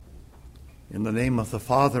In the name of the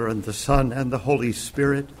Father, and the Son, and the Holy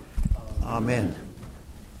Spirit. Amen.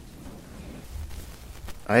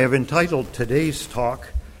 I have entitled today's talk,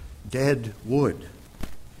 Dead Wood.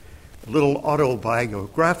 A little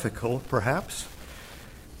autobiographical, perhaps,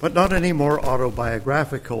 but not any more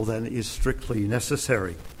autobiographical than is strictly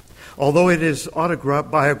necessary. Although it is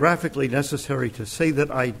autobiographically necessary to say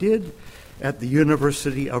that I did, at the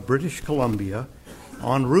University of British Columbia,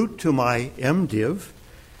 en route to my MDiv,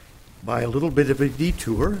 by a little bit of a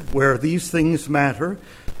detour, where these things matter,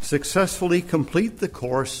 successfully complete the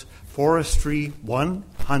course Forestry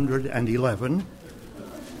 111,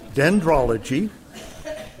 Dendrology,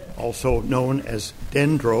 also known as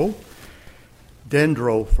Dendro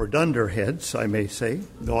for dunderheads, I may say,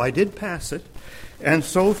 though I did pass it, and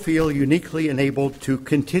so feel uniquely enabled to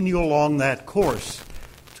continue along that course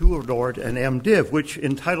toward an MDiv, which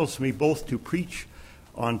entitles me both to preach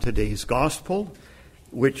on today's gospel,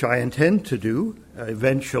 which I intend to do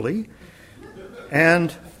eventually,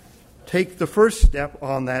 and take the first step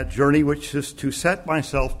on that journey, which is to set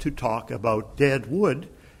myself to talk about dead wood,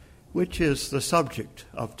 which is the subject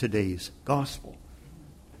of today's gospel.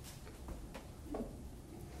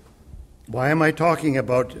 Why am I talking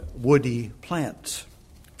about woody plants?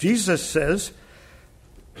 Jesus says,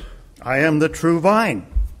 I am the true vine.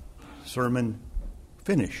 Sermon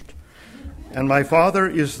finished. And my Father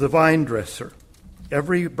is the vine dresser.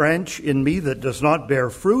 Every branch in me that does not bear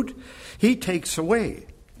fruit, he takes away.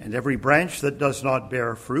 And every branch that does not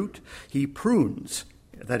bear fruit, he prunes,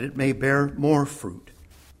 that it may bear more fruit.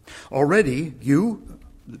 Already you,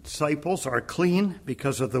 the disciples, are clean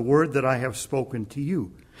because of the word that I have spoken to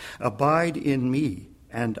you. Abide in me,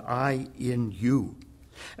 and I in you.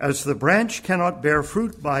 As the branch cannot bear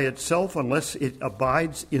fruit by itself unless it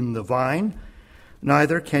abides in the vine,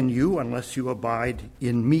 neither can you unless you abide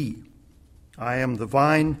in me. I am the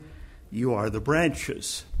vine, you are the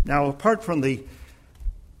branches. Now, apart from the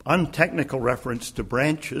untechnical reference to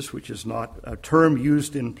branches, which is not a term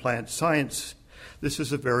used in plant science, this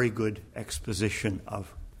is a very good exposition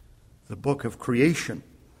of the book of creation.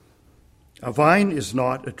 A vine is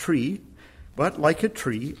not a tree, but like a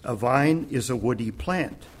tree, a vine is a woody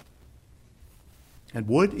plant. And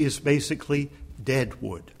wood is basically dead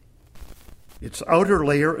wood. Its outer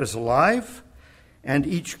layer is alive, and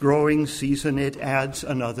each growing season it adds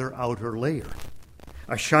another outer layer,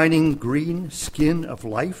 a shining green skin of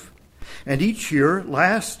life, and each year,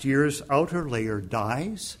 last year's outer layer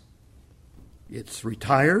dies. It's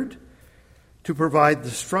retired to provide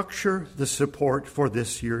the structure, the support for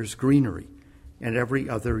this year's greenery and every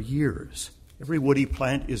other year's. Every woody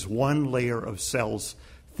plant is one layer of cells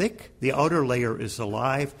thick, the outer layer is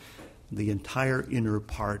alive, the entire inner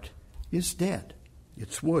part is dead.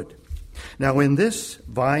 It's wood. Now, in this,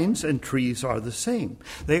 vines and trees are the same.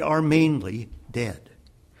 They are mainly dead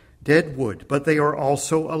wood, but they are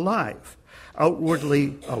also alive,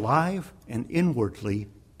 outwardly alive and inwardly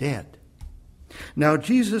dead. Now,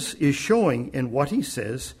 Jesus is showing in what he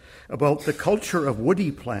says about the culture of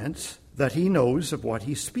woody plants that he knows of what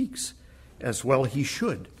he speaks, as well he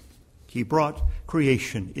should. He brought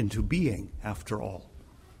creation into being, after all.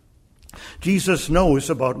 Jesus knows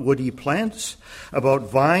about woody plants,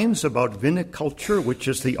 about vines, about viniculture, which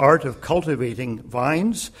is the art of cultivating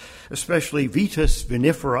vines, especially vitis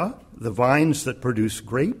vinifera, the vines that produce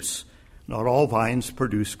grapes. Not all vines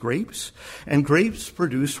produce grapes, and grapes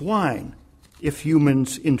produce wine, if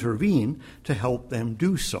humans intervene to help them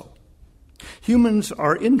do so. Humans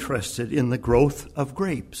are interested in the growth of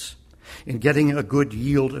grapes, in getting a good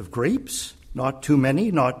yield of grapes. Not too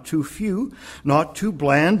many, not too few, not too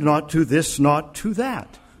bland, not too this, not too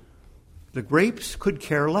that. The grapes could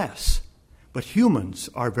care less, but humans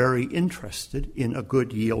are very interested in a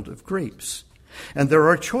good yield of grapes. And there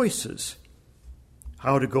are choices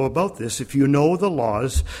how to go about this if you know the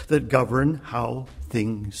laws that govern how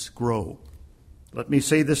things grow. Let me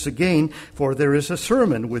say this again, for there is a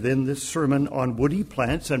sermon within this sermon on woody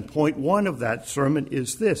plants, and point one of that sermon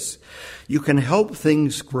is this: you can help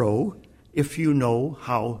things grow if you know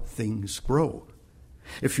how things grow.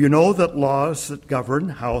 If you know the laws that govern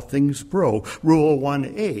how things grow. Rule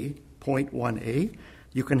 1a, point 1a,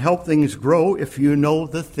 you can help things grow if you know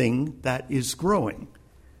the thing that is growing.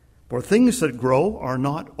 For things that grow are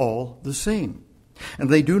not all the same. And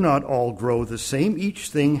they do not all grow the same. Each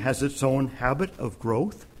thing has its own habit of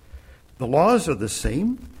growth. The laws are the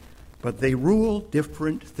same, but they rule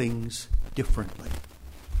different things differently.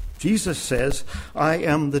 Jesus says, I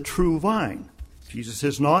am the true vine. Jesus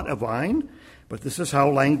is not a vine, but this is how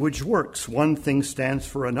language works. One thing stands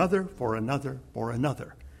for another, for another, for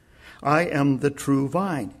another. I am the true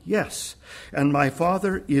vine, yes, and my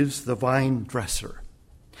Father is the vine dresser.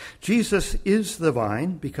 Jesus is the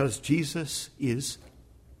vine because Jesus is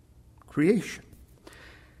creation.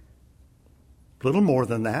 Little more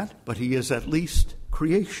than that, but he is at least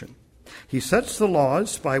creation. He sets the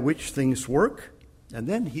laws by which things work, and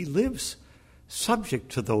then he lives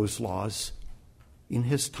subject to those laws in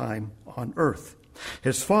his time on earth.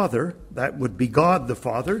 His Father, that would be God the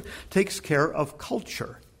Father, takes care of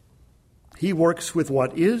culture. He works with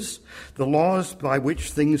what is, the laws by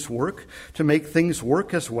which things work, to make things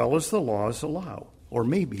work as well as the laws allow, or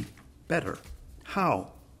maybe better.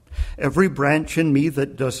 How? Every branch in me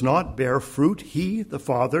that does not bear fruit, he, the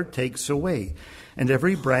Father, takes away. And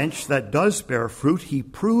every branch that does bear fruit, he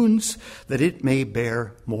prunes that it may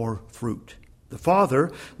bear more fruit. The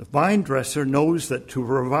Father, the vine dresser, knows that to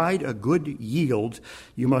provide a good yield,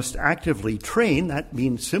 you must actively train, that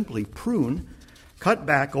means simply prune, cut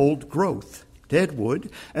back old growth, dead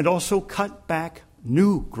wood, and also cut back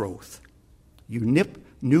new growth. You nip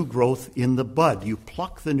new growth in the bud. You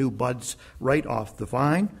pluck the new buds right off the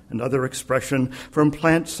vine, another expression from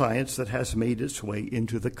plant science that has made its way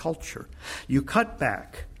into the culture. You cut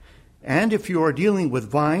back. And if you are dealing with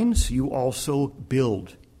vines, you also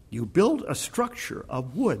build. You build a structure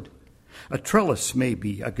of wood. A trellis may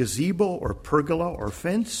be, a gazebo or pergola or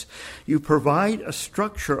fence. You provide a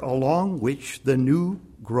structure along which the new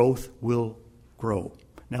growth will grow.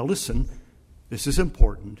 Now listen, this is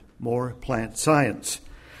important, more plant science.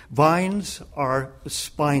 Vines are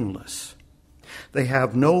spineless. They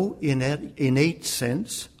have no innate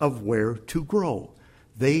sense of where to grow.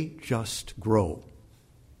 They just grow.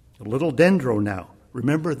 A little dendro now.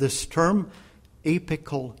 Remember this term,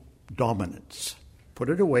 apical dominance. Put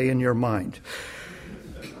it away in your mind.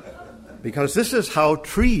 Because this is how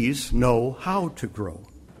trees know how to grow.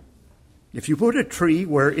 If you put a tree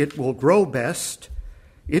where it will grow best,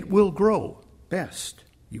 it will grow best.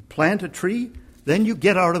 You plant a tree, then you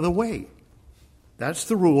get out of the way. That's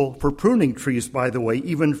the rule for pruning trees, by the way.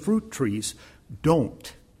 Even fruit trees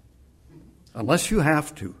don't. Unless you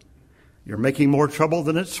have to. You're making more trouble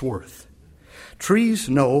than it's worth. Trees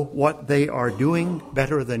know what they are doing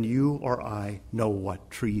better than you or I know what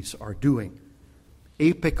trees are doing.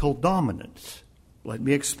 Apical dominance. Let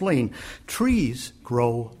me explain. Trees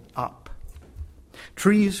grow up.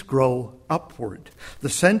 Trees grow upward. The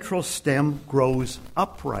central stem grows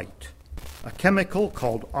upright. A chemical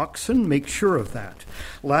called auxin makes sure of that.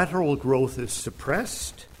 Lateral growth is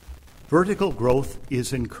suppressed. Vertical growth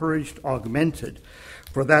is encouraged, augmented.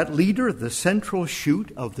 For that leader, the central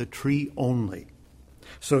shoot of the tree only.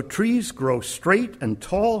 So trees grow straight and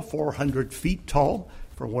tall, 400 feet tall,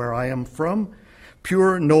 from where I am from,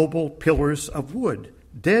 pure, noble pillars of wood,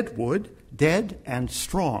 dead and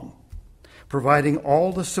strong, providing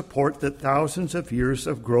all the support that thousands of years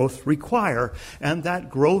of growth require, and that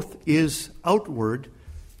growth is outward,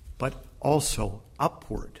 but also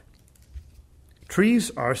upward.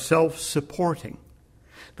 Trees are self-supporting.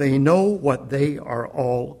 They know what they are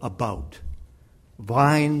all about.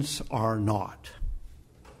 Vines are not.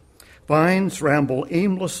 Vines ramble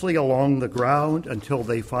aimlessly along the ground until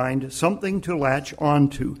they find something to latch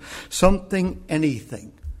onto, something,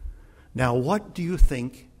 anything. Now, what do you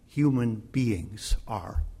think human beings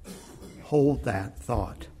are? Hold that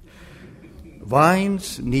thought.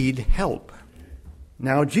 Vines need help.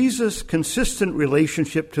 Now, Jesus' consistent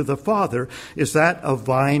relationship to the Father is that of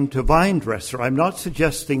vine to vine dresser. I'm not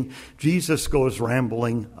suggesting Jesus goes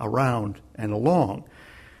rambling around and along.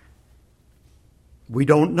 We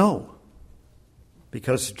don't know,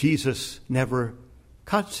 because Jesus never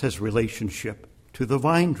cuts his relationship to the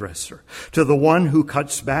vine dresser, to the one who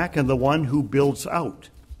cuts back and the one who builds out,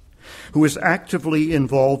 who is actively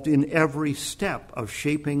involved in every step of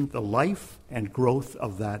shaping the life and growth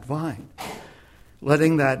of that vine,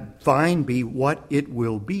 letting that vine be what it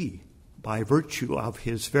will be by virtue of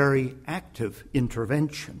his very active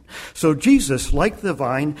intervention. So Jesus, like the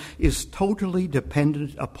vine, is totally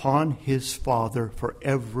dependent upon his Father for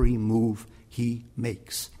every move he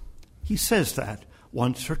makes. He says that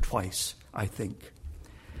once or twice, I think.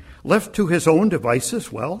 Left to his own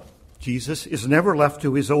devices, well, Jesus is never left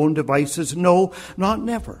to his own devices. No, not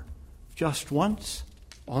never. Just once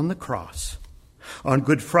on the cross. On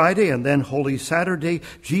Good Friday and then Holy Saturday,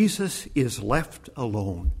 Jesus is left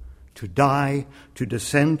alone to die, to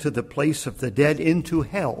descend to the place of the dead, into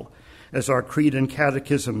hell, as our creed and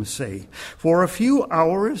catechism say. For a few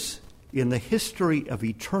hours in the history of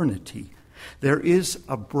eternity, there is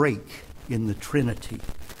a break in the Trinity.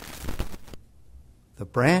 The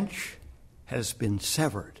branch has been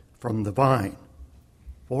severed from the vine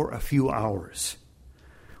for a few hours.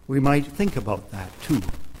 We might think about that too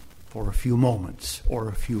for a few moments or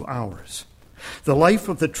a few hours. The life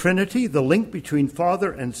of the Trinity, the link between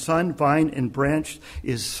Father and Son, vine and branch,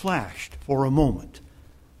 is slashed for a moment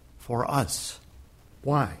for us.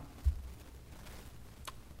 Why?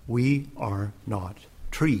 We are not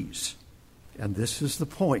trees. And this is the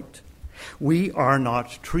point. We are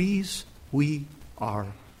not trees, we are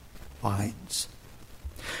vines.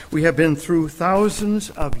 We have been through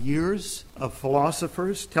thousands of years of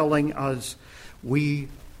philosophers telling us we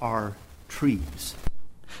are trees.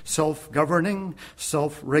 Self-governing,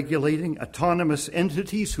 self-regulating, autonomous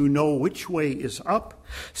entities who know which way is up,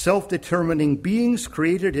 self-determining beings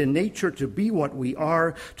created in nature to be what we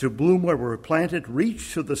are, to bloom where we're planted,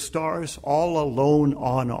 reach to the stars, all alone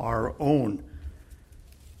on our own.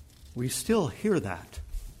 We still hear that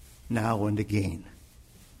now and again.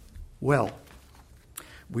 Well,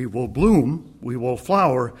 we will bloom, we will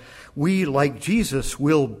flower, we, like Jesus,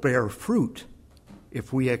 will bear fruit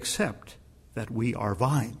if we accept that we are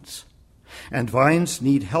vines. And vines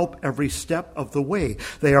need help every step of the way.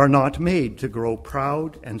 They are not made to grow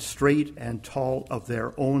proud and straight and tall of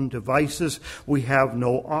their own devices. We have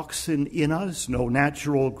no oxen in us, no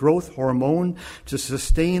natural growth hormone to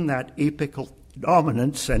sustain that apical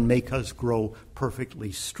dominance and make us grow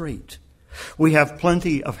perfectly straight. We have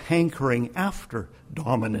plenty of hankering after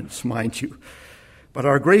dominance, mind you. But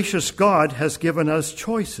our gracious God has given us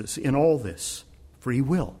choices in all this. Free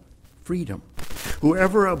will, freedom.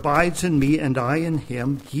 Whoever abides in me and I in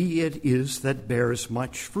him, he it is that bears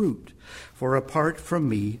much fruit. For apart from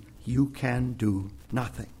me, you can do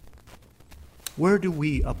nothing. Where do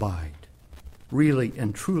we abide? Really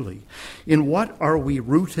and truly? In what are we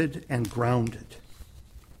rooted and grounded?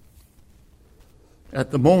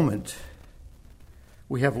 At the moment,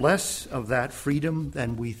 we have less of that freedom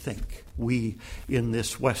than we think. We in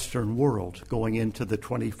this Western world going into the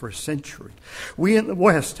 21st century. We in the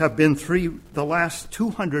West have been through the last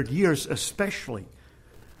 200 years especially,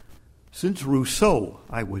 since Rousseau,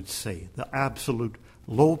 I would say, the absolute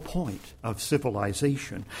low point of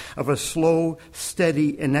civilization, of a slow,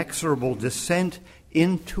 steady, inexorable descent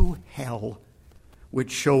into hell,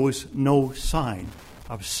 which shows no sign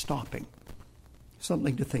of stopping.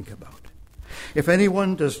 Something to think about. If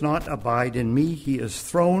anyone does not abide in me, he is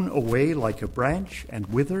thrown away like a branch and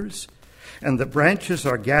withers, and the branches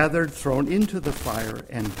are gathered, thrown into the fire,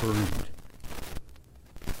 and burned.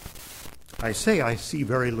 I see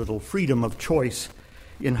very little freedom of choice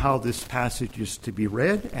in how this passage is to be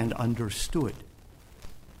read and understood.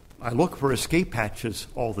 I look for escape hatches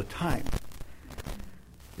all the time.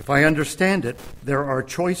 If I understand it, there are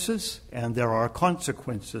choices and there are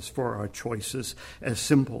consequences for our choices, as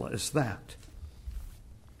simple as that.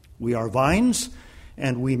 We are vines,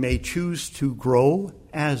 and we may choose to grow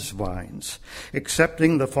as vines,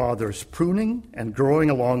 accepting the Father's pruning and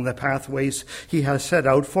growing along the pathways he has set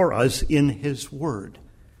out for us in his word.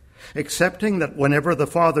 Accepting that whenever the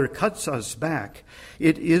Father cuts us back,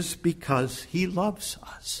 it is because he loves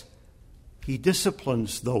us. He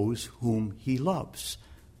disciplines those whom he loves,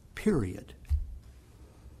 period.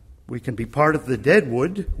 We can be part of the dead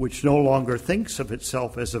wood, which no longer thinks of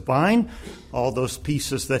itself as a vine, all those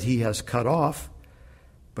pieces that he has cut off,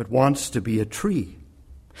 but wants to be a tree.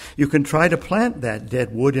 You can try to plant that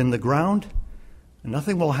dead wood in the ground, and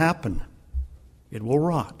nothing will happen. It will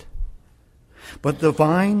rot. But the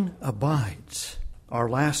vine abides, our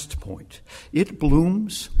last point. It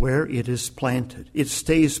blooms where it is planted. It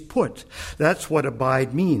stays put. That's what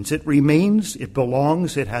abide means. It remains, it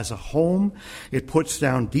belongs, it has a home. It puts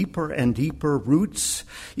down deeper and deeper roots,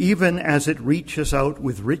 even as it reaches out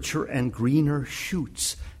with richer and greener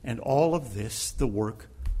shoots. And all of this, the work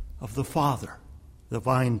of the Father, the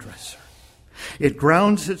vine dresser. It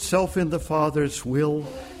grounds itself in the Father's will,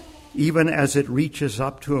 even as it reaches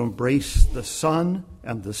up to embrace the sun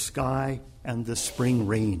and the sky and the spring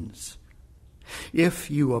rains. If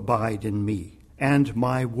you abide in me, and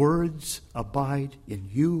my words abide in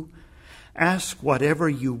you, ask whatever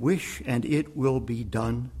you wish, and it will be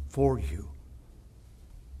done for you.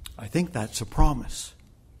 I think that's a promise.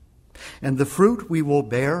 And the fruit we will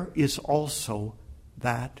bear is also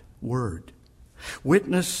that word.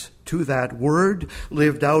 Witness to that word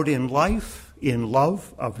lived out in life, in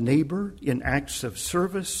love of neighbor, in acts of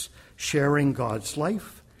service, sharing God's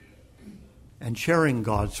life, and sharing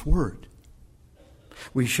God's word.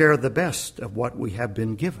 We share the best of what we have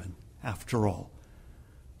been given, after all.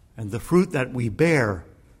 And the fruit that we bear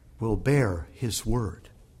will bear his word.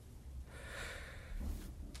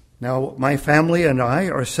 Now, my family and I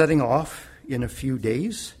are setting off in a few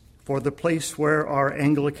days for the place where our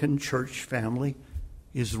Anglican church family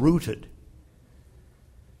is rooted.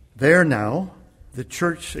 There now, the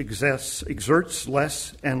church exerts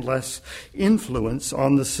less and less influence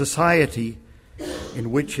on the society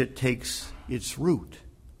in which it takes its root.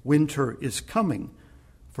 Winter is coming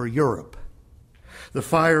for Europe. The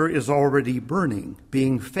fire is already burning,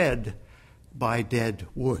 being fed by dead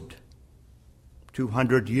wood.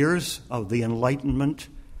 200 years of the Enlightenment,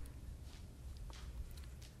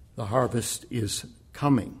 the harvest is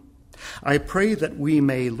coming. I pray that we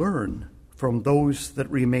may learn from those that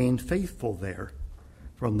remain faithful there,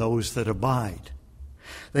 from those that abide.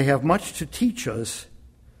 They have much to teach us,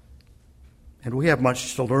 and we have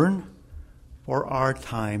much to learn, for our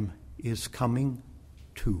time is coming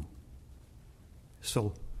too.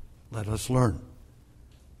 So let us learn.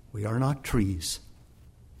 We are not trees,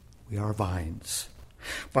 we are vines.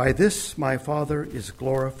 By this my Father is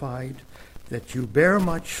glorified, that you bear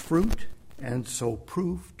much fruit, and so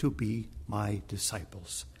prove to be my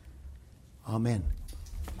disciples. Amen.